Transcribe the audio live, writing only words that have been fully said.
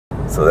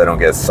so they don't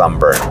get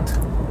sunburned.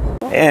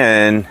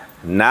 And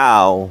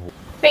now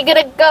we're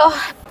gonna go.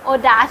 Oh,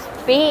 that's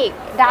big.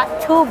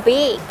 That's too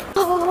big.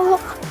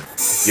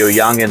 you're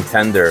young and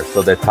tender,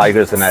 so the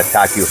tiger's gonna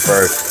attack you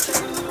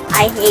first.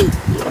 I hate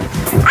you.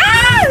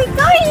 Ah, we're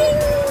going.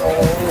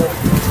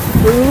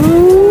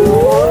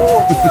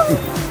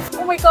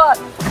 Oh my god.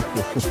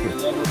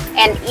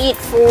 And eat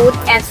food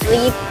and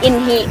sleep in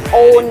his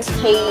own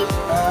cave.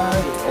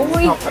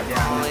 Ôi.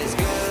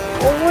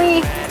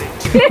 Ôi.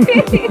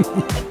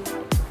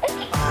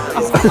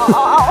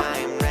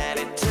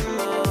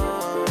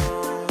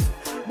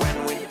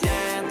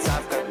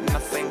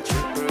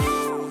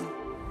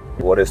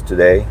 What is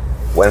today?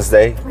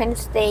 Wednesday?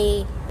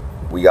 Wednesday.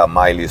 We got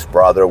Miley's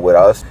brother with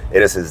us.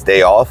 It is his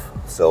day off,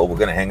 so we're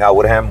gonna hang out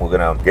with him. We're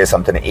gonna get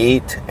something to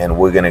eat, and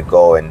we're gonna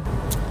go and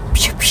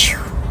Pew, pew.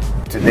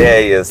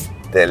 today is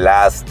the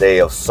last day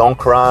of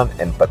Songkran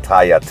in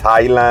Pattaya,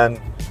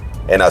 Thailand.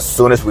 And as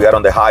soon as we got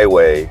on the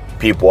highway,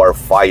 people are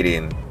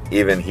fighting,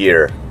 even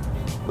here,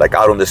 like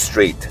out on the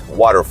street,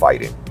 water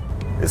fighting.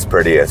 It's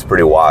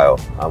pretty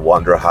wild. I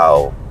wonder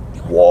how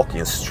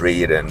walking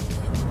street and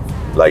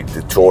like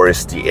the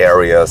touristy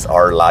areas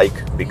are like,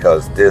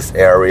 because this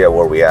area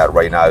where we at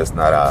right now is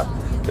not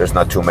there's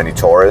not too many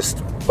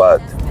tourists, but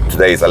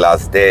today is the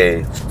last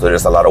day, so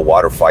there's a lot of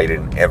water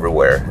fighting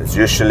everywhere. It's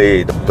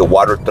usually the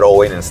water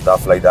throwing and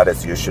stuff like that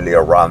is usually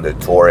around the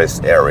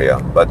tourist area,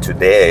 but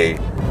today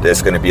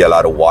there's going to be a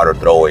lot of water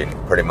throwing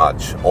pretty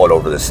much all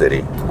over the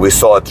city. We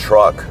saw a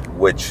truck,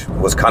 which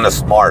was kind of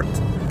smart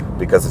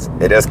because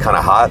it is kind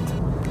of hot,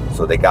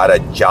 so they got a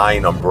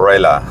giant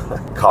umbrella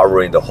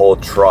covering the whole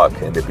truck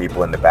and the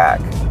people in the back,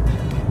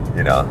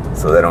 you know,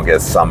 so they don't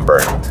get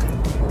sunburned.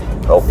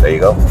 Oh, there you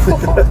go.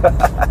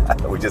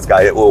 We just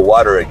got hit with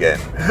water again.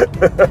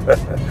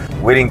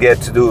 We didn't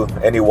get to do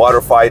any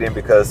water fighting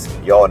because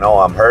y'all know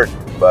I'm hurt,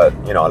 but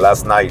you know,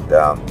 last night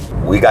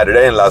we got it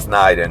in last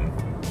night, and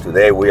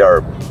today we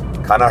are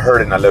kind of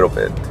hurting a little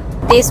bit.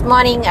 This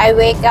morning I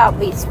wake up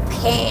with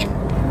pain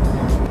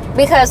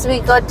because we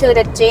go to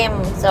the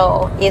gym,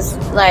 so it's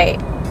like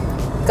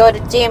go to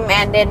gym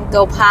and then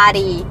go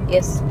party.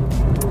 It's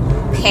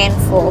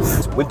painful.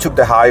 We took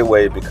the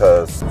highway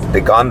because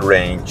the gun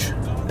range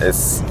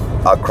is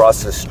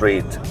across the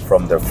street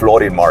from the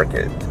floating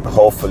market.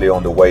 Hopefully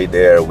on the way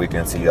there we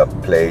can see a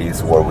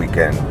place where we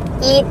can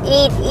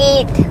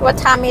eat. What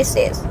time is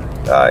it?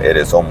 It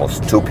is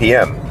almost 2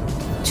 p.m.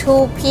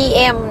 2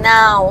 p.m.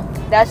 now.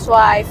 That's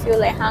why I feel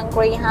like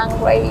hungry.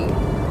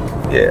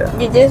 Yeah.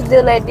 You just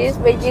do like this,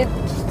 but you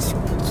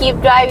keep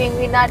driving.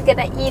 We're not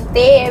gonna eat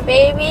there,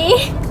 baby.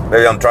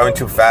 Maybe I'm driving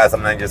too fast.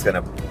 I'm not just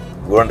gonna,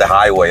 we're on the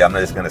highway. I'm not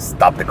just gonna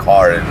stop the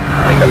car and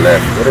make a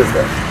left. What is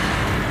that?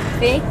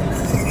 See?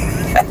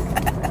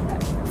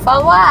 For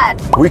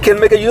what? We can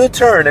make a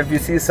U-turn if you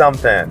see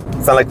something.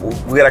 It's not like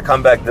we gotta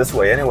come back this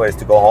way anyways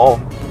to go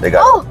home. They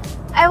got. Oh,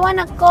 I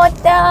wanna go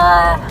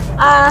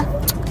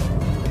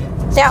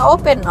they're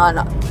open or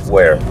not?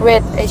 Where?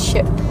 Wait,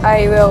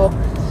 I will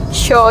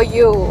show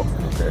you.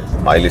 Okay.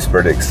 Miley's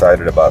pretty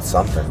excited about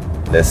something.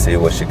 Let's see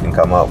what she can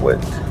come up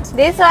with.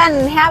 This one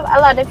have a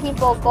lot of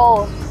people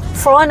go.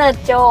 Florida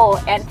Joe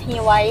and his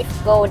wife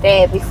go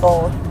there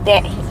before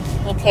that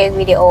he take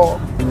video.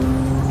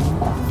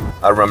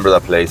 I remember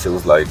that place. It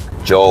was like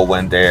Joe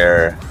went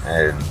there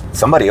and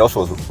somebody else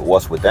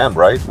was with them,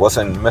 right?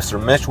 Wasn't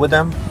Mr. Mitch with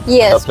them?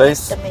 Yes, that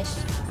place? Mr.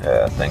 Mitch.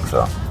 Yeah, I think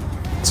so.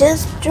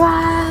 Just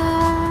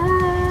drive.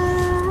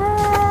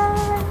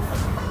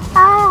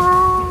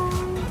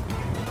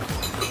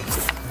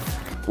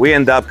 We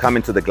end up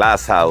coming to the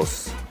Glass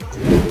House.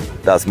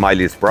 That's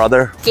Miley's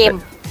brother.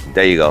 Jim.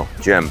 There you go,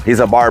 Jim. He's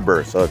a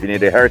barber, so if you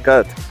need a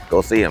haircut,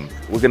 go see him.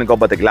 We're gonna go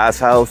by the Glass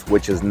House,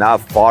 which is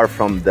not far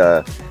from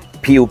the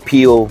Pew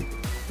Pew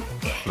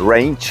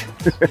range.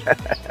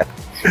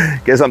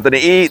 Get something to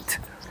eat,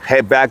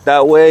 head back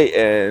that way,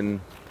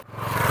 and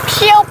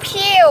Pew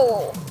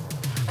pew.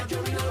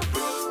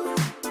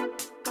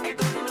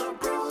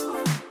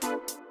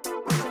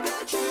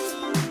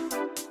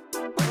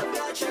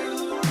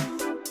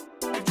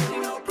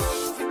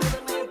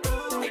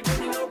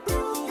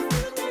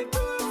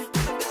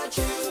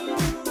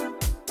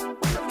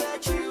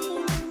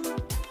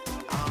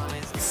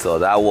 so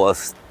that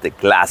was the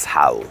Glass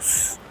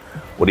House.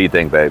 What do you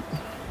think, babe?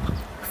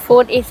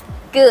 Food is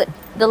good,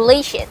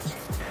 delicious.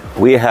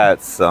 We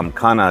had some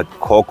kind of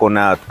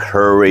coconut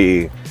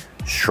curry,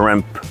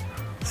 shrimp,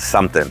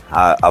 something.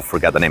 I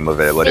forgot the name of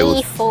it, but it was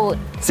Seafood.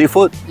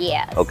 seafood.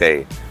 Yes.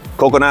 Okay,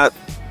 coconut,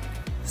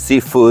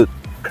 seafood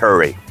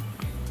curry,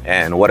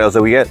 and what else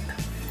did we get?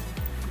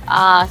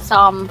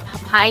 Some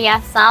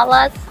papaya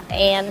salad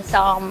and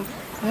some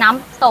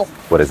nam tok.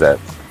 What is that?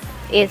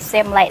 It's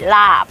same like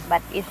lab,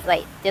 but it's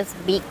like just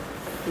big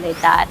like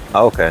that.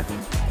 Oh, okay.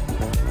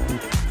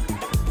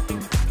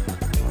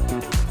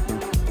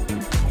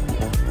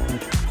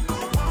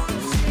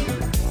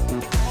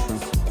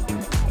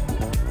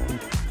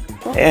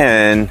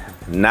 And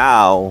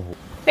now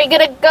we're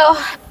gonna go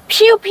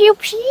pew pew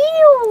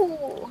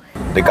pew.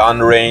 the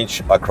gun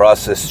range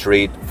across the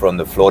street from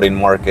the floating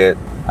market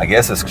I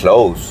guess it's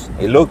closed.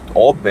 It looked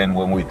open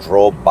when we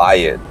drove by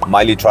it.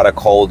 Miley tried to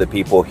call the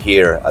people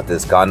here at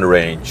this gun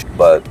range,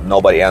 but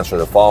nobody answered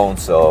the phone.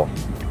 So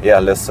yeah,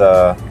 let's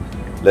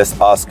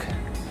ask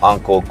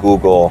Uncle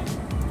Google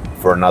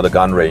for another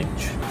gun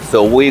range.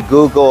 So we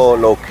Google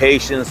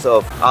locations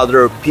of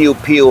other Pew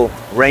Pew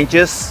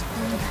ranges,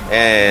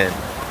 and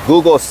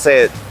Google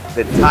said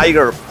the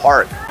Tiger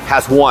Park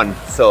has one.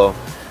 So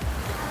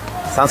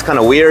sounds kind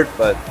of weird,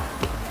 but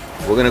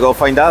we're gonna go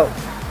find out.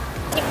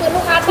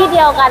 ที่เ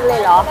ดียวกันเล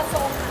ยเหรอ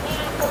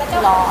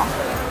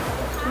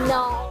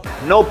No.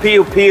 No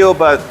Pew Pew,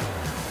 but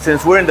since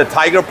we're in the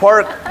Tiger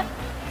Park,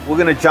 we're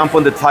gonna jump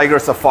on the Tiger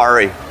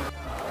Safari.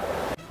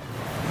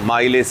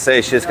 Miley says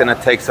she's gonna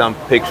take some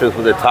pictures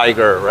with the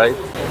tiger, right?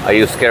 Are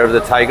you scared of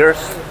the tigers?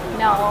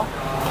 No.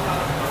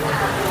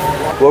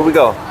 Where we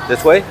go?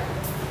 This way?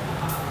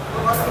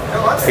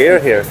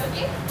 Here.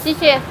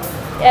 Teacher,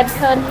 and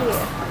turn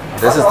here.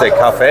 This is the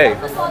cafe.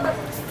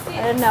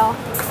 I don't know.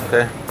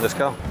 Okay, let's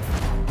go.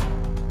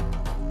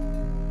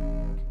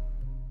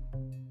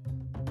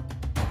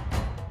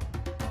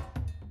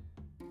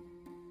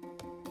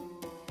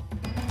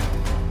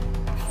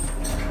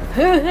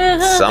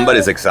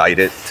 Somebody's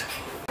excited.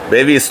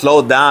 Baby,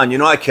 slow down. You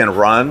know I can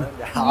run.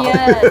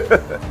 Yes.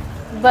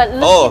 But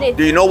look Oh, at it.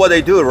 do you know what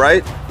they do,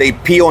 right? They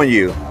pee on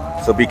you.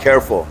 So be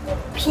careful.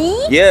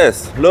 Pee?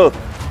 Yes, look.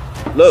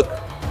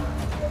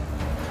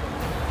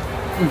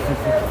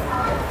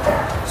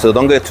 So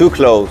don't get too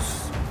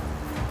close.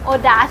 Oh,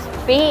 that's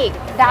big.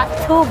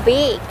 That's too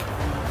big.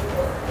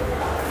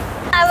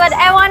 But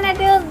I want to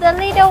do the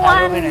little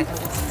one.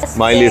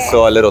 Miley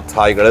saw a little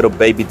tiger, a little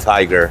baby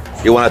tiger.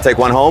 You want to take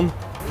one home?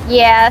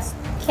 Yes.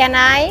 Can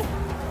I?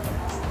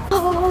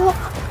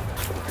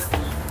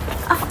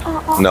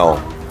 No.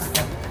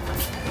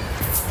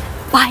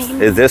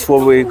 Fine. Is this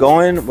where we're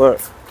going?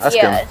 Ask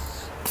him.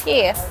 Yes.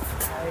 Here.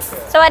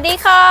 สวัสดี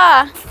ค่ะ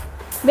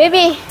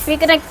Baby, we're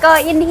gonna go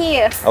in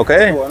here.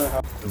 Okay.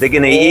 They're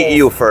gonna eat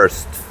you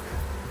first,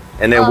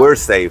 and then we're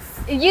safe.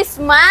 You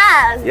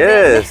smart.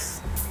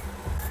 Yes.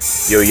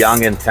 You're young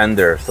and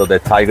tender, so the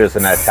tiger's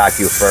gonna attack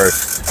you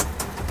first.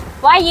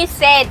 Why you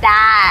say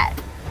that?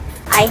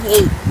 I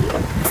hate you.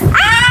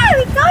 Ah,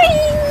 we're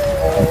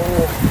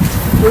going.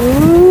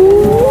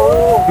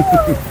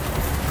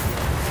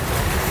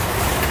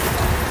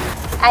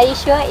 Are you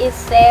sure it's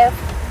safe?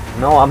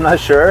 No, I'm not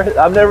sure.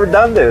 I've never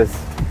done this.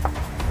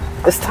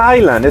 It's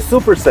Thailand. It's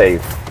super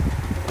safe,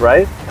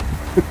 right?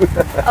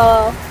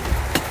 Oh,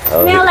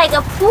 Oh, smell like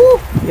a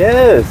poop.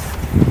 Yes.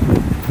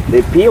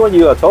 They pee on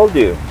you, I told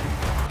you.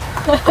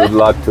 Good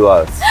luck to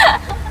us.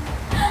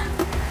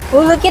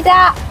 Oh, look at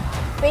that,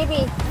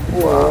 baby.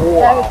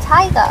 There's a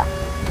tiger.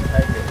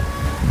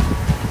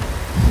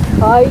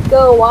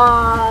 Tiger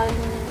one.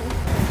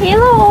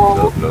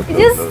 Hello. Look, Is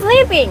it look.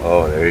 sleeping?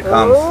 Oh, there he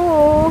comes.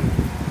 Oh.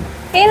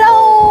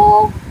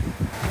 Hello.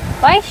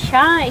 Why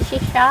shy?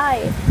 She's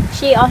shy.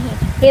 She on his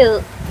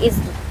hill is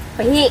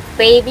big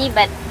baby,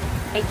 but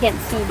I can't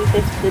see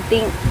because the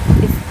thing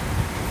is.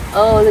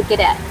 Oh, look at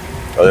that.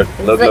 Oh,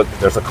 look,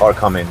 there's a car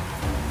coming.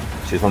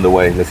 She's on the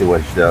way. Let's see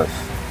what she does.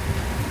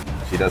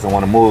 She doesn't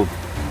want to move.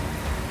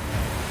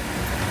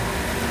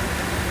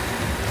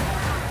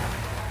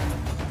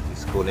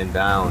 She's cooling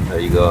down. There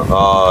you go.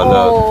 Oh,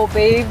 look. Oh,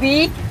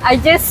 baby. I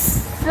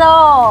just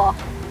saw.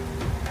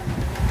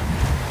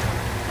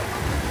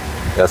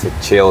 That's a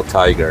chill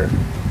tiger.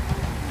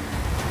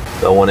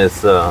 That one is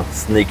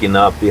sneaking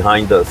up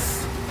behind us.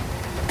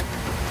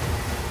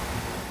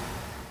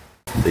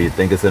 Do you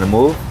think it's gonna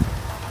move?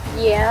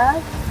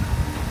 Yeah.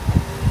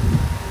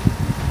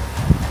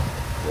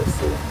 Let's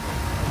see.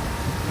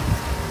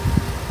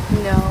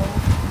 No.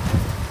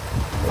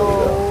 There we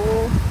go.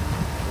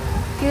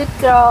 Oh. Good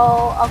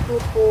girl or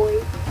good boy.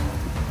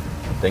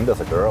 I think that's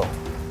a girl.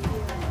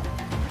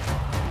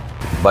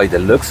 By the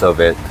looks of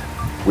it,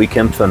 we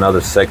came to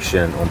another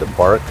section on the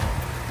park,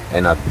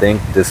 and I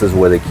think this is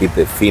where they keep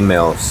the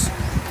females.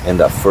 In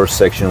that first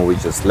section we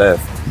just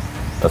left,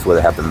 that's where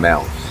they have the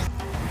males.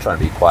 I'm trying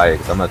to be quiet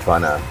because I'm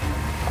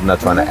not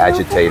trying to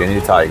agitate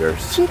any tigers.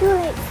 She do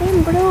like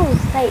same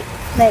blues, like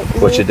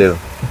What you do?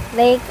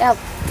 leg up,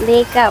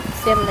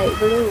 same like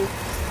blue.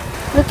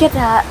 Look at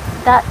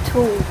that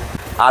too.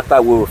 I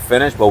thought we were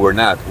finished, but we're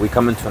not. We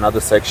come into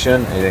another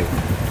section,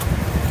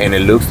 and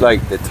it looks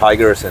like the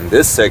tigers in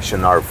this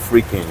section are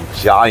freaking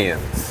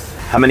giants.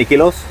 How many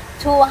kilos?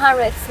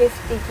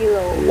 250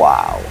 kilos.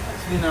 Wow.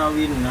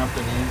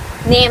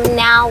 Name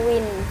now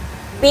win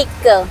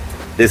bigger.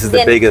 This is the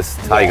Then- biggest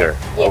tiger.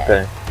 yeah.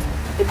 Okay.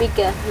 The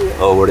bigger here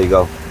Oh, where'd he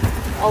go?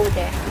 over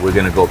there. We're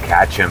gonna go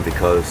catch him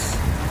because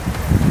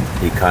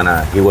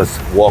he was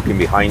walking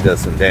behind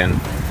us and then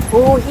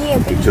Oh, here.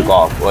 he baby. took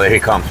off. Well, here he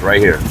comes right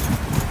here.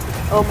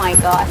 Oh my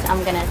gosh,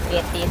 I'm gonna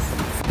get this.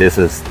 This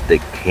is the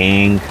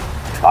king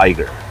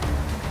tiger.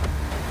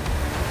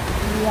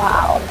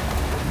 Wow.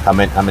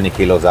 How many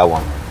kilos that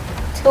one?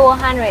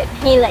 200.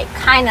 He like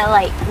kind of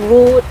like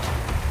rude.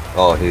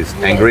 Oh, he's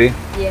angry?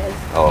 Yes.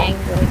 Oh.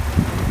 Angry.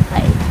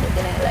 Like they're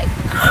gonna like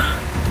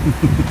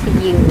to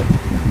you.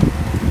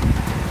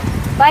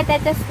 Why they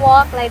just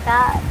walk like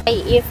that?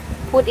 If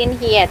put in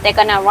here, they're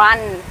gonna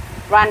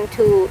run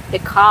to the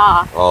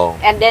car. Oh.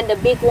 And then the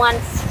big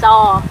ones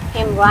saw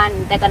him run,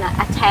 they're gonna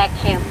attack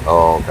him.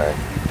 Oh, okay.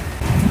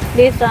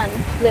 This one,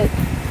 look,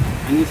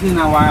 อันนี้ชื่อ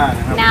นาวาน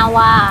ะครับ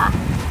Nawa.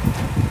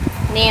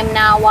 Name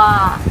Nawa.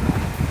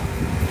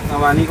 นา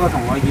วานี่ก็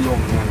200กิโลเ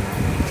หมือนกัน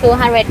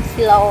 200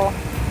 kilo.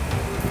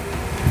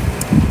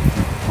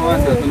 เพราะว่า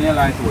เสือตัวนี้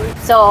ลายสวย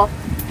So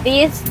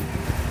this,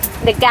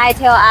 the guy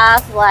tell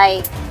us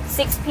like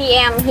 6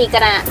 p.m.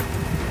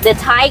 the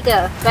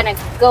tiger gonna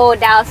go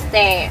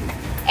downstairs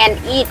and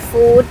eat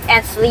food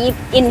and sleep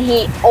in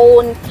his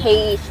own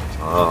cage.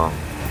 Oh.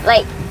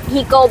 Like he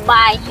go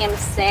by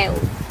himself.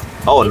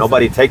 Oh,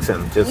 nobody takes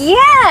him. Just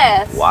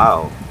Yes. wow.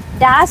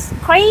 That's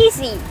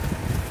crazy.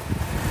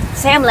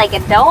 Same like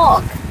a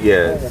dog.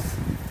 Yes.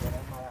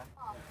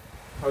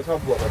 เขาชอบ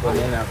บวกกับตัว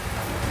นี้นะ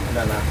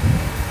นั่นนะ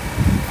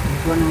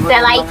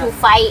They like to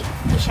fight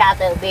each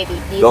other, baby.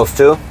 This, Those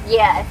two?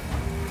 yes.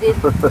 This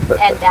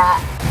and that.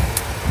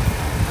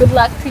 Good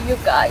luck to you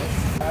guys.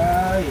 ใ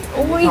ช่อั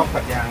นนี้ชอบ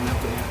กัดยางนะ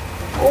ตัวเนี้ย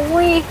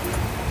Ui.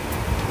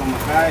 ต้องมา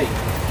ใกล้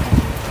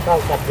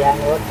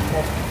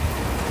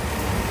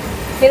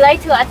He like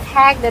to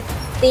attack the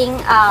thing,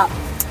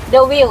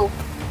 the wheel.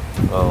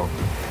 Oh.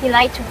 He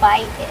like to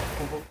bite it.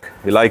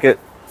 You like it?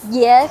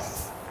 Yes.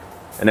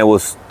 And it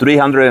was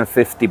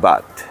 350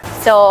 baht.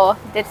 So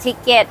the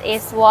ticket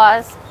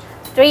was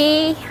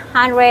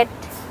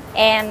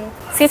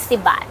 350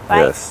 baht,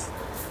 right? Yes.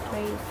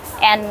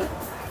 And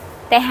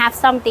they have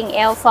something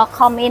else for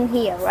come in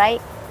here,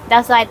 right?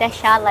 That's why they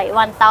charge like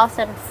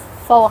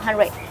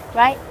 1,400,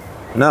 right?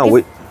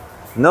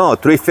 No,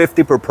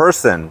 350 per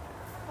person.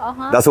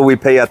 Uh-huh. That's what we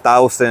pay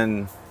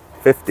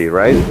 1,050,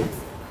 right?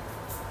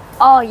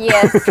 Oh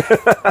yes.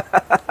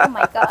 Oh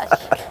my gosh.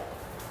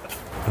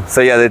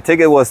 So yeah, the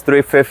ticket was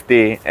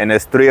 350 and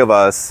it's 3 of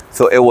us.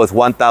 So it was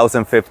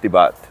 1,050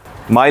 baht.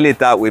 Miley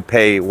thought we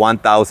pay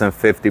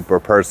 1,050 per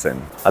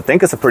person. I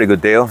think it's a pretty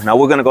good deal. Now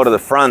we're gonna go to the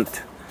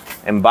front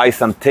and buy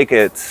some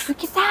tickets.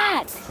 Look at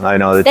that. I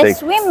know They're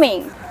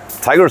swimming.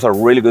 Tigers are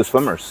really good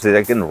swimmers.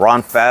 They can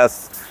run fast,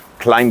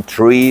 climb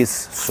trees,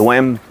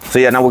 swim. So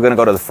yeah, now we're gonna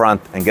go to the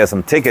front and get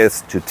some tickets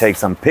to take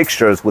some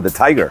pictures with the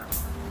tiger.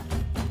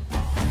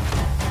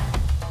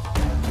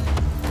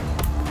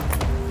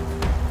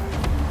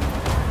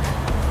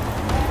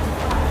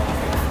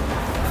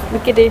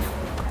 Look at this.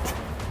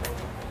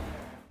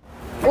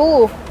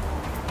 Ooh.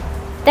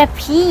 They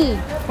pee.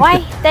 Why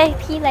they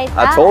pee like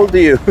that? I told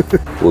you.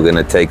 We're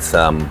gonna take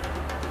some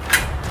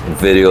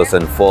videos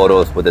and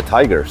photos with the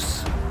tigers.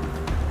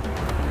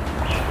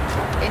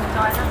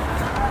 Enjoy them.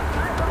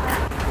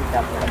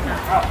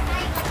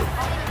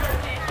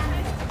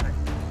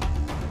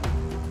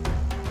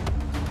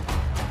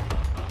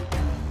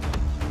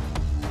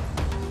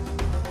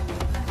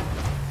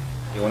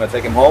 You wanna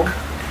take him home?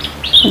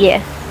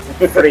 Yes.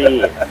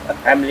 Free.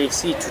 I'm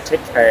lazy to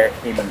take care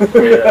of him.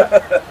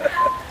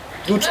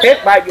 You take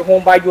by your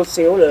home by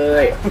yourself เล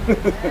ย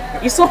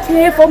It's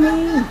okay for me.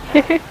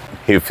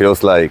 He feels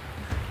like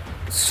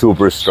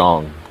super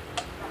strong.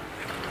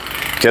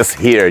 Just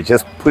here,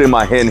 just putting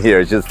my hand here,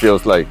 it just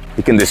feels like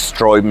he can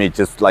destroy me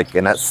just like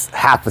in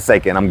half a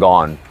second, I'm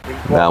gone.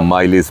 Now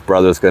Miley's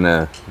brother's gonna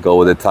go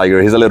with the tiger.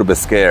 He's a little bit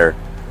scared.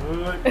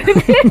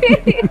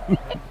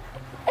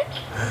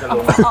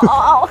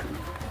 Oh.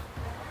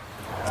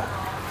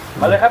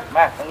 มาเลยครับม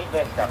าตรงนี้เล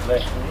ยจับเลย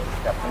ตรงนี้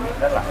จับตรงนี้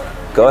ด้านหลัง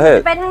Go ahead.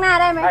 ไปข้างหน้า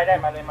ได้ไหม ได้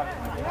มาเลยมาเลย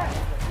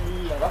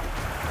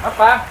มา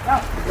ปาเอ้า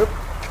ลุก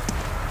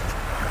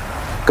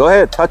Go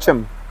ahead, touch him.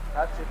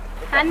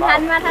 หัน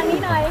มาทางนี้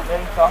หน่อย 1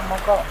 2มอง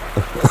ก็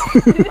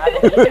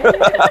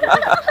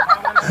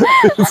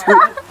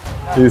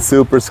He's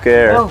super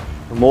scared.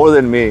 More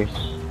than me.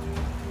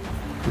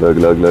 Look,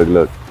 look, look,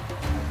 look.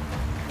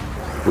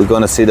 We're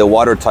gonna see the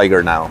water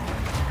tiger now.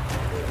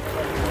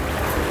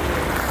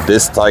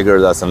 This tiger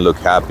doesn't look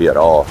happy at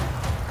all.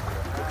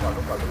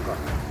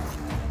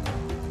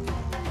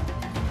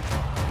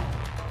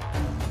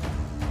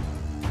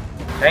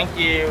 Thank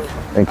you.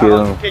 Thank you.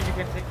 Okay, you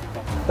can take.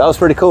 That was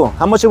pretty cool.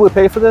 How much did we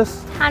pay for this?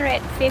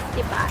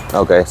 150 baht.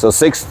 Okay, so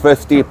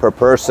 $650 per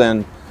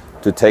person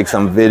to take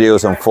some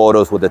videos and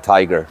photos with the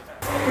tiger.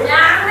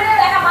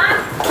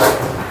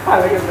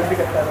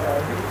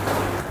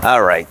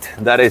 All right,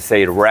 that is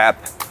a wrap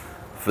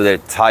for the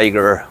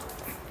Tiger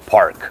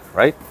Park,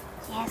 right?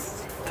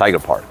 Yes. Tiger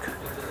Park.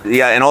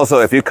 Yeah, and also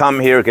if you come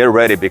here, get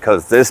ready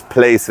because this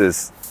place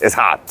is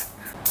hot.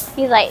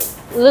 He's like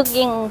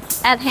looking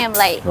at him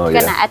like Oh,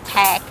 gonna yeah.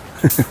 attack.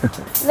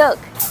 Look.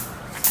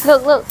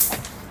 Look.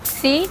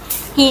 See?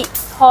 He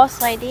paused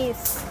like this.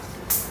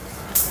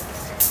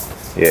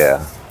 Yeah.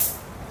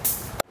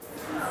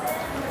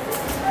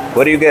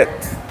 What do you get?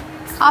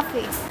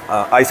 Coffee.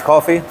 Iced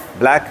coffee,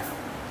 black,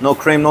 no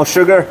cream, no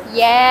sugar.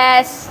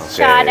 Yes.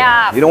 Shut Okay.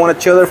 up. You don't want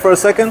to chill there for a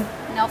second?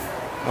 Nope.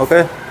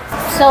 Okay.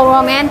 So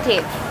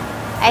romantic.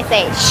 I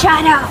say,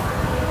 shut up.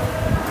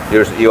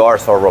 You are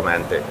so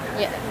romantic.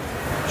 Yeah.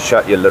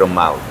 Shut your little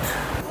mouth.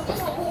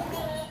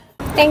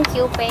 Thank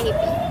you, baby.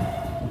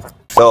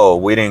 So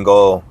we didn't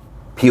go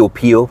Pio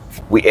Pio,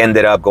 we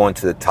ended up going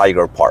to the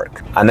Tiger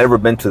Park. I never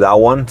been to that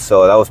one,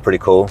 so that was pretty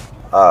cool.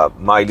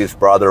 Miley's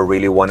brother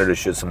really wanted to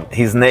shoot some.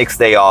 His next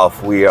day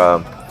off, we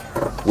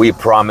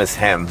promised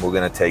him we're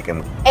gonna take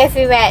him.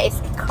 Everywhere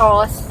is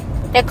closed.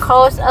 They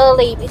close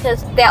early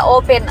because they're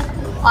open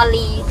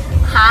only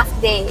half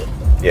day.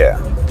 Yeah,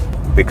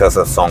 because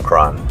of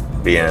Songkran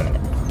being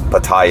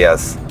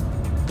Pattaya's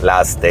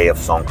last day of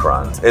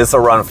Songkran. It's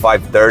around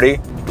 5:30.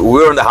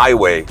 We're on the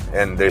highway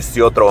and they're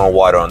still throwing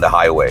water on the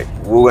highway.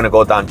 We're gonna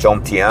go down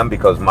Jomtien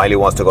because Miley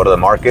wants to go to the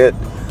market,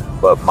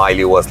 but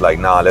Miley was like,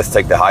 nah, let's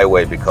take the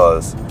highway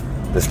because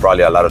there's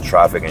probably a lot of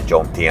traffic in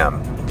Jomtien.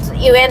 So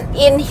even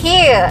in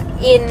here,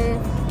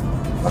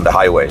 On the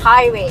highway.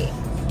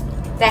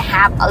 They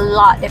have a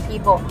lot of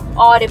people,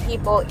 all the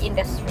people in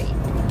the street.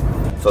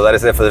 So that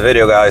is it for the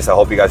video, guys. I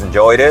hope you guys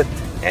enjoyed it,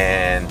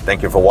 and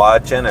thank you for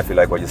watching. If you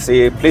like what you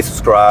see, please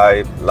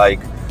subscribe, like,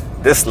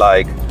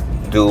 dislike,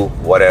 do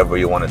whatever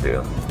you want to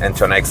do.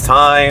 Until next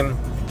time,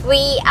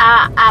 We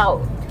are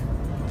out.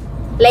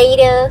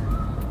 Later.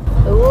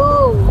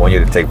 Ooh. I want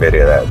you to take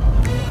video of that.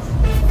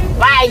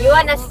 Why you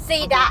wanna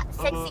see that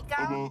sexy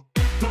girl?